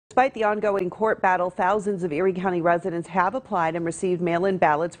Despite the ongoing court battle, thousands of Erie County residents have applied and received mail-in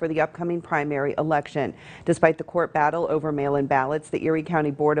ballots for the upcoming primary election. Despite the court battle over mail-in ballots, the Erie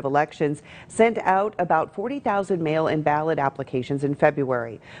County Board of Elections sent out about 40,000 mail-in ballot applications in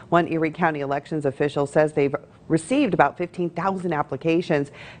February. One Erie County elections official says they've received about 15,000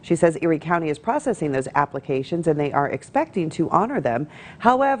 applications. She says Erie County is processing those applications and they are expecting to honor them.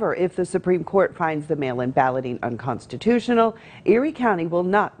 However, if the Supreme Court finds the mail-in balloting unconstitutional, Erie County will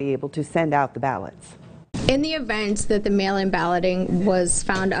not be able to send out the ballots. In the event that the mail-in balloting was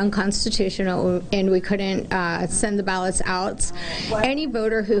found unconstitutional and we couldn't send the ballots out, any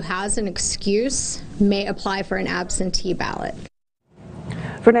voter who has an excuse may apply for an absentee ballot.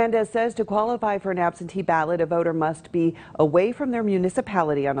 Fernandez says to qualify for an absentee ballot, a voter must be away from their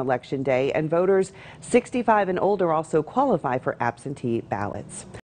municipality on Election Day, and voters 65 and older also qualify for absentee ballots.